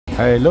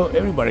Hello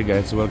everybody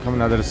guys, welcome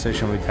another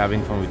session with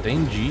Having Fun with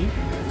NG.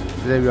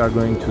 Today we are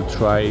going to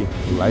try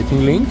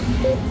lighting link,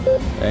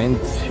 and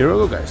here we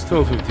go guys,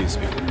 1250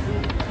 speed.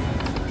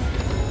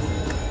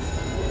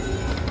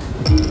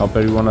 Hope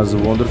everyone has a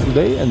wonderful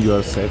day and you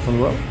are safe and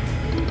well.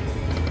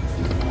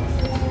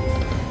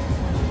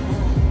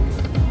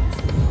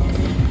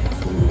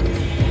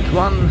 Come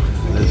on,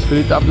 let's fill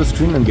it up the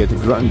screen and get a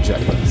grand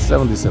jackpot,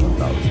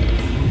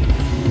 77,000.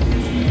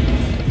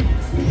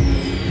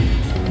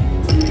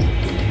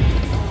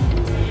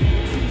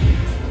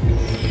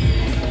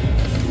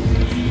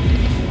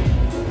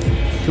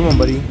 Come on,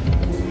 buddy.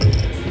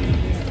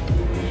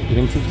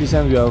 Getting 50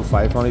 cents, we have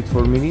 500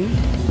 for mini,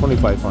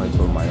 2500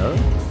 for minor.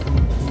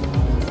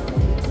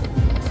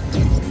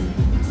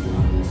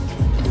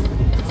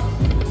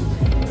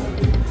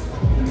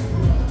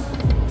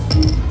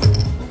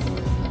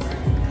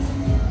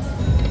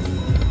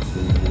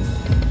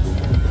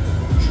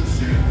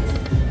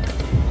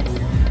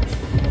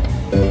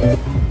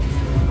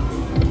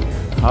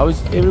 How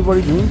is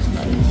everybody doing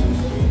tonight?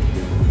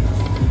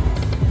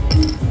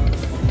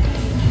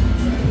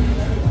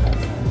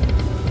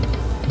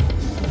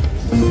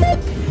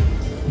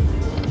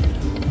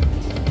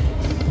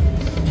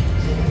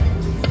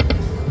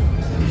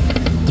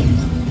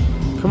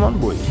 Come on,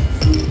 boy.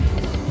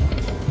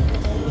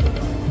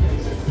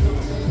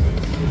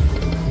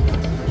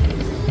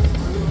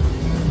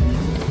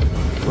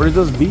 Where are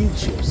those bead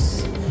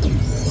chips?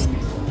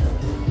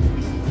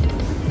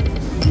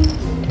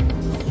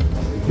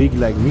 Big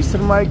like Mr.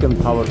 Mike and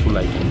powerful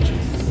like NG.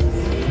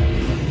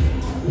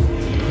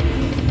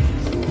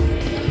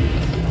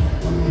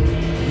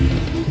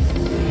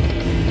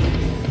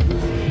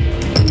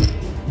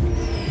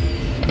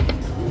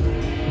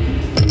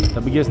 The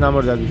biggest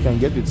number that we can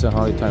get, it's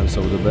 100 times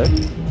over the bet.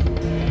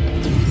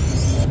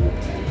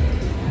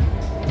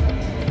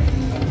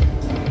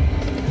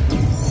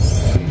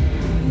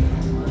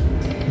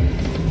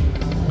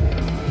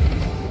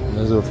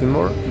 Let's do a few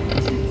more.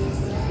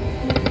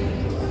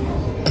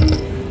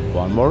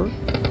 One more.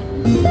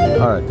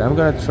 Alright, I'm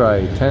gonna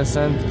try 10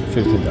 cent,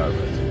 $15 bet.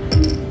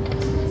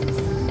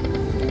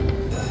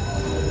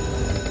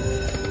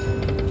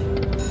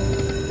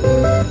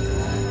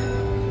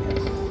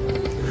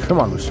 Come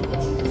on, machine.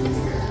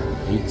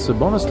 It's a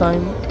bonus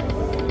time.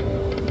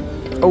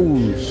 Oh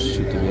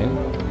shit again.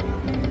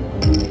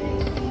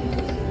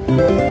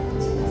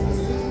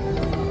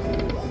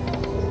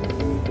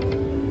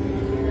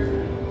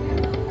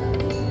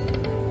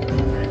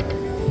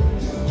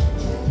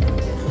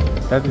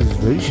 That is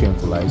very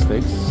shameful, high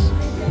stakes.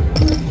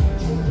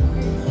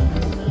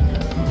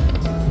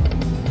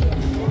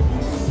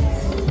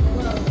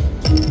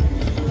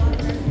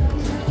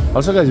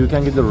 Also guys, you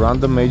can get the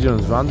random major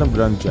and random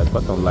grand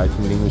jackpot on light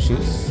milling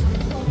machines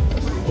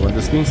when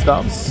the spin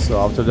stops.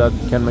 So after that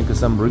you can make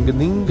some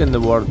ring-a-ding and the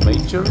word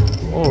major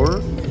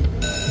or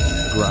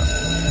grand.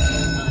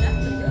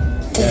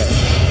 Yeah.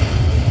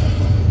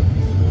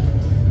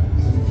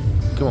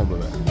 Come on,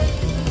 baby.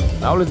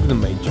 Now let's do the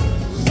major.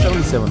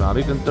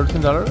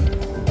 $7,713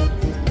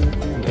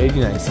 and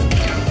 89 cents.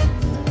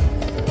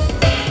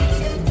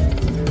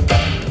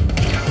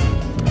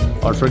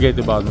 Or forget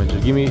about major.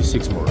 Give me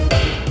 6 more.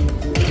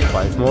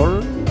 5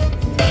 more.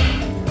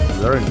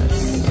 Very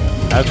nice.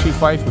 Actually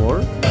 5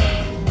 more.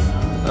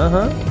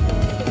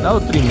 Now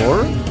 3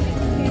 more.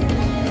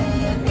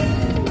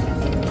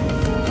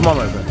 Come on,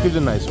 my friend. Keep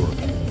the nice work.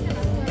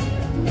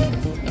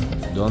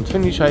 Don't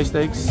finish high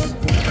stakes.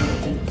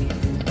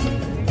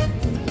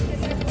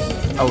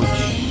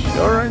 Ouch.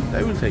 Alright,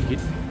 I will take it.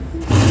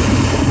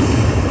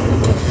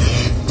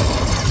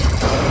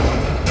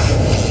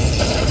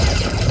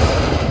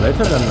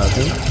 Better than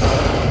nothing.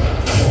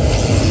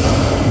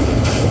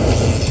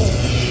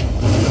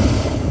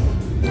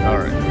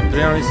 Alright,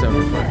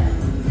 375.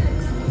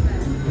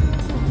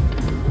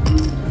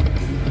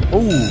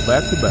 Oh,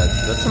 back to back.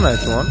 That's a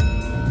nice one.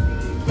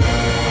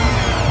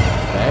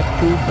 Back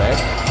to back.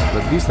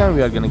 But this time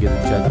we are gonna get a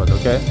jackpot,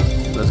 okay?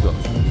 Let's go.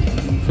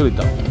 Fill it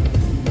up.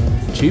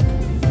 Cheap.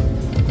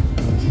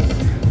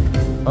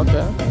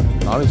 Okay.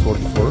 Now it's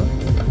 44.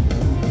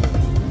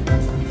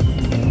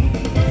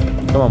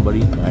 Come on,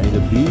 buddy. I need a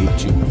big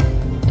chip.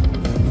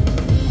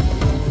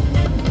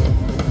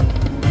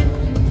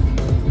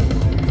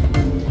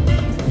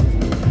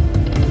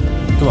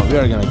 Come on, we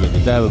are gonna get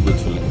it. I have a good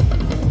feeling.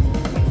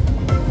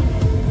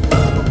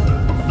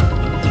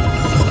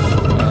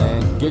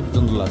 And get it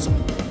on the last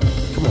one.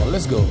 Come on,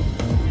 let's go.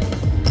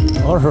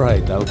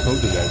 Alright, I'll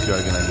told you guys you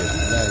are gonna get it.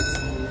 Nice.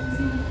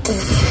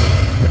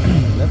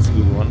 That's a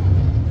good one.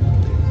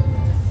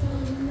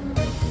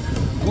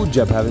 Good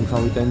job having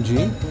fun with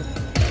NG.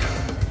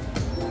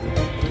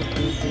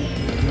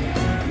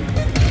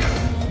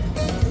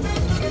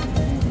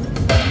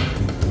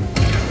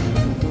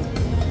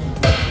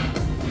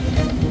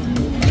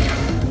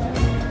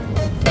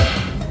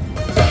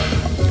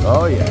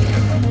 Oh yeah.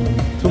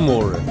 2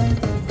 more.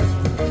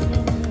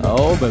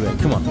 Oh baby,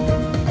 come on.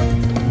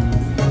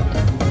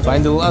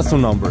 Find the last 2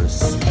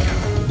 numbers.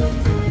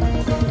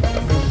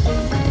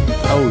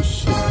 Oh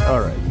shit,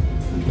 alright.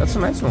 That's a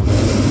nice one.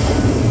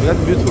 We got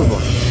a beautiful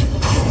one.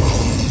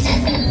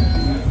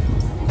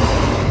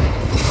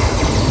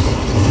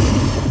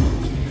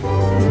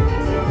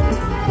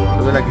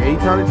 So we're like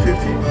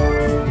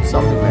 850,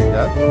 something like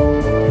that.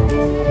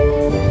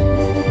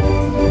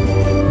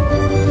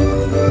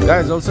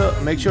 Guys, also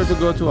make sure to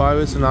go to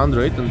iOS and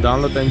Android and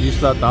download NG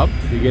Slot app.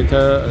 You get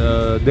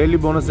a daily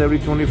bonus every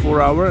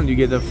 24 hours, and you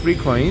get a free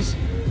coins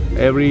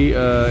every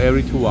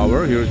 2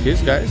 hours. Here it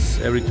is, guys.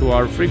 Every 2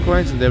 hour free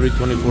coins and every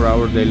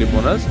 24-hour daily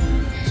bonus.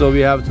 So we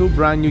have two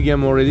brand new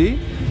games already,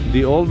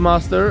 the Old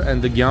Master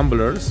and the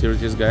Gamblers. Here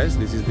it is, guys.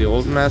 This is the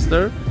Old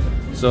Master.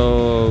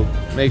 So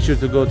make sure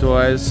to go to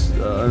iOS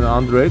and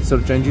Android,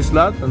 search NG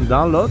Slot and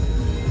download.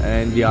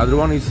 And the other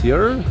one is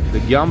here,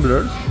 the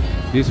Gamblers.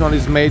 This one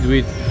is made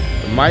with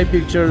my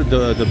picture,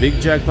 the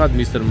big jackpot,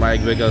 Mr. Mike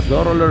Vegas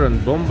low roller,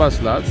 and Bomba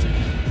slots.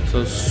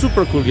 So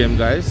super cool game,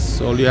 guys.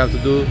 All you have to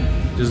do,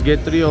 just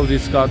get 3 of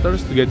these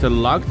scouters to get a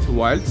locked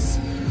wilds.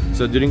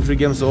 So during free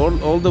games,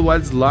 all the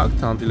wilds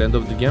locked until end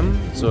of the game.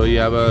 So you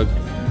have a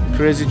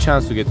crazy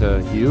chance to get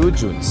a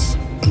huge wins.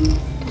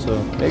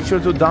 So make sure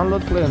to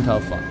download, play, and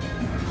have fun.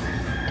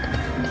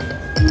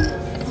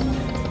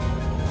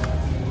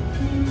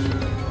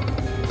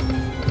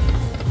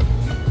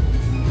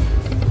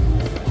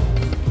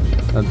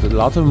 And a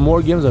lot of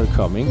more games are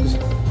coming.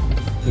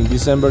 In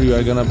December you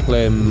are gonna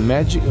play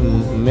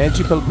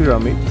Magical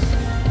Pyramid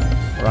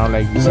around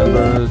like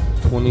December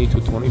 20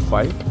 to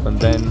 25, and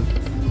then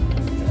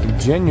in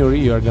January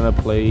you are gonna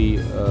play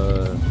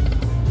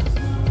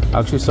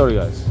actually sorry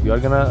guys, you are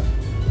gonna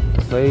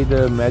play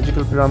the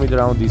Magical Pyramid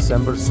around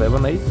December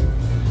 7, 8,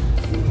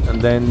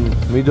 and then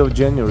mid of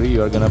January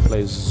you are gonna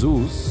play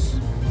Zeus,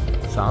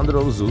 Thunder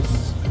of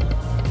Zeus,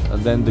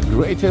 and then the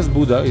Greatest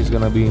Buddha is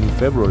gonna be in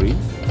February.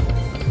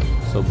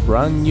 So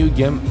brand new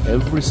game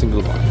every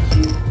single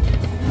month.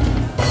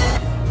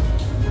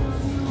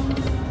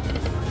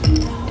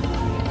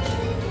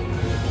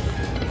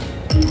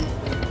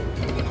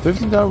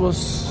 $15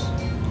 was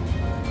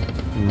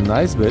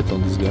nice bet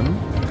on this game.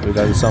 We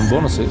got some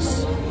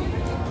bonuses.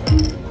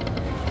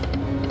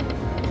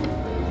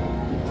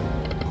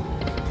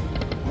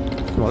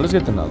 Come on, let's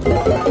get another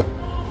one.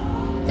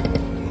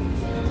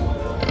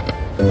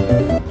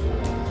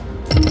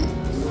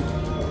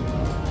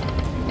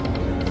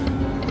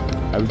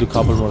 I will do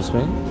couple more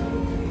spin.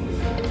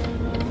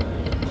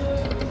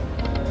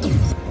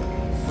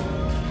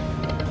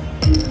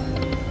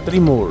 Three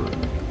more.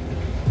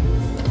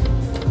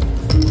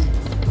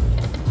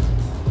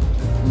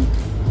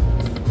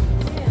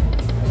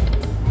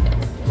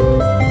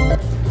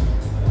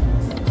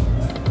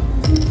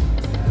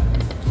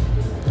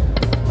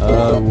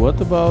 What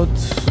about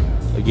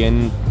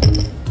again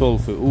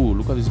 12? Ooh,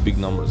 look at these big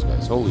numbers,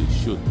 guys. Holy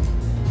shit.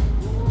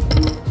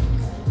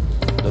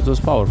 That was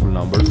powerful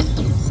numbers.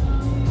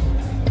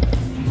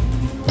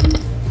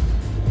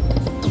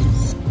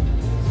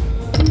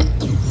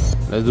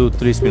 Let's do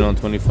 3 spin on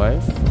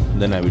 25,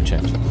 then I will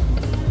change it.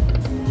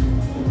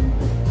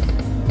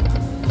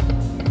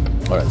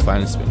 Alright,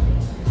 final spin.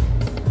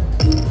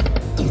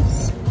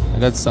 I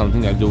got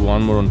something, I'll do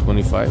one more on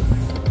 25.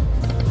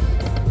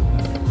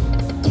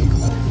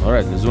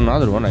 Alright, let's do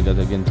another one. I got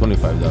again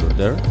 $25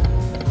 there.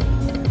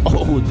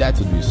 Oh, that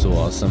would be so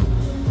awesome.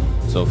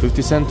 So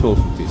 50 cent,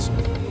 12.50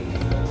 spin.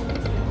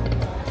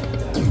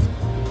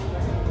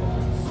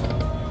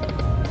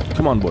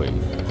 Come on, boy.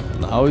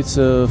 Now it's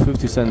a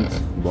 50 cent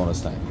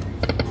bonus time.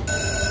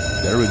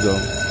 There we go.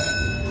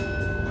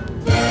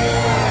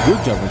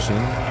 Good job,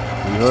 machine.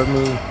 You heard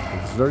me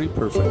very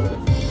perfectly.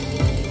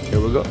 Here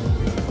we go.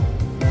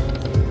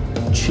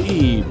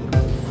 Cheap.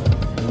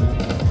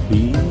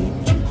 Big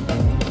cheap.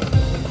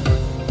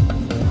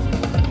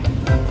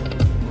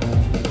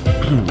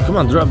 Come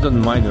on, drop that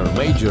minor,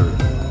 major.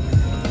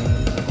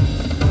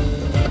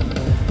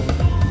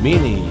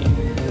 Mini.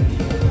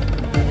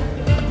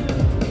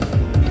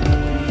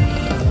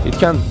 It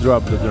can't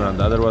drop the grand,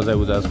 otherwise I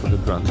would ask for the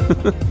grand.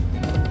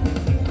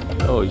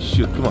 Oh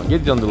shoot, come on,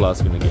 get it on the last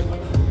spin again.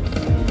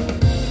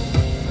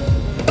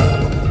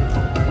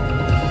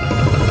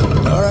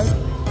 Alright,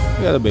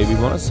 we got a baby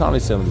bonus, only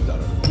 $70.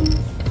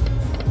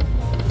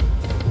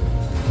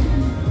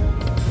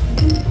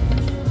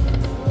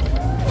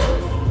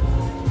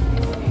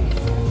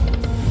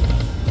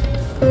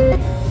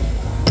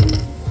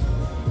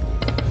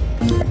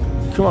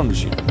 Come on,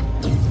 machine.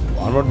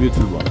 One more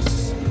beautiful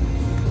bonus.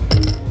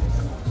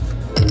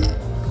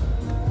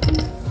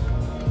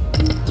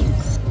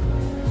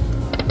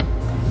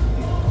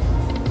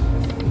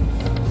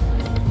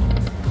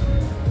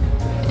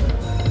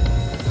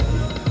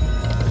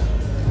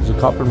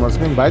 Copper more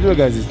spin. By the way,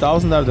 guys, this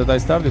 $1,000 that I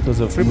started was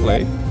a free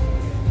play.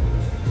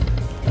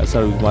 I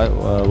started with my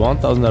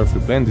 $1,000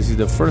 free play, and this is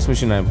the first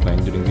machine I'm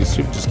playing during this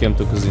trip. Just came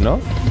to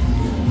casino.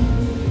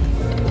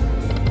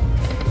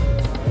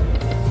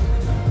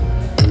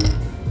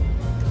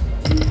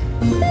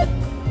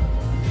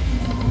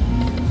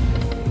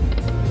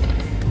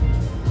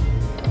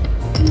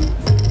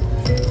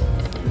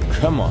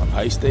 Come on,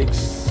 high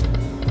stakes.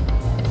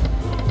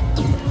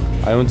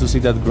 I want to see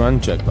that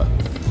grand jackpot.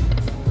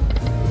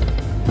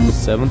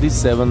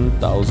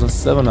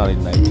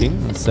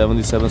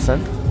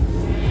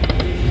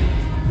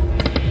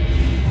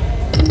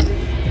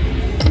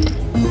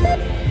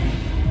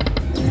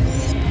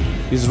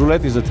 This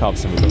roulette is the top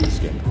symbol of this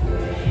game.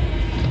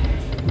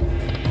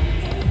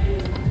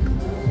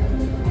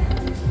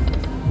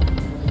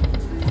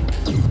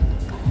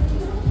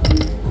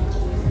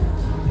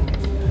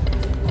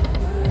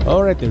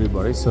 Alright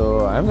everybody,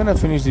 so I'm gonna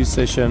finish this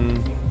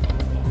session,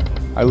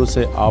 I will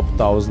say up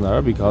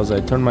 $1,000 because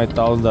I turned my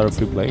 $1,000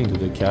 free play into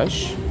the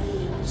cash.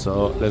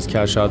 So let's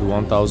cash out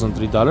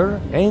 $1,003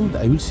 and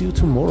I will see you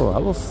tomorrow.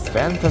 Have a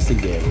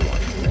fantastic day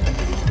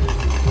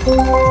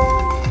everyone.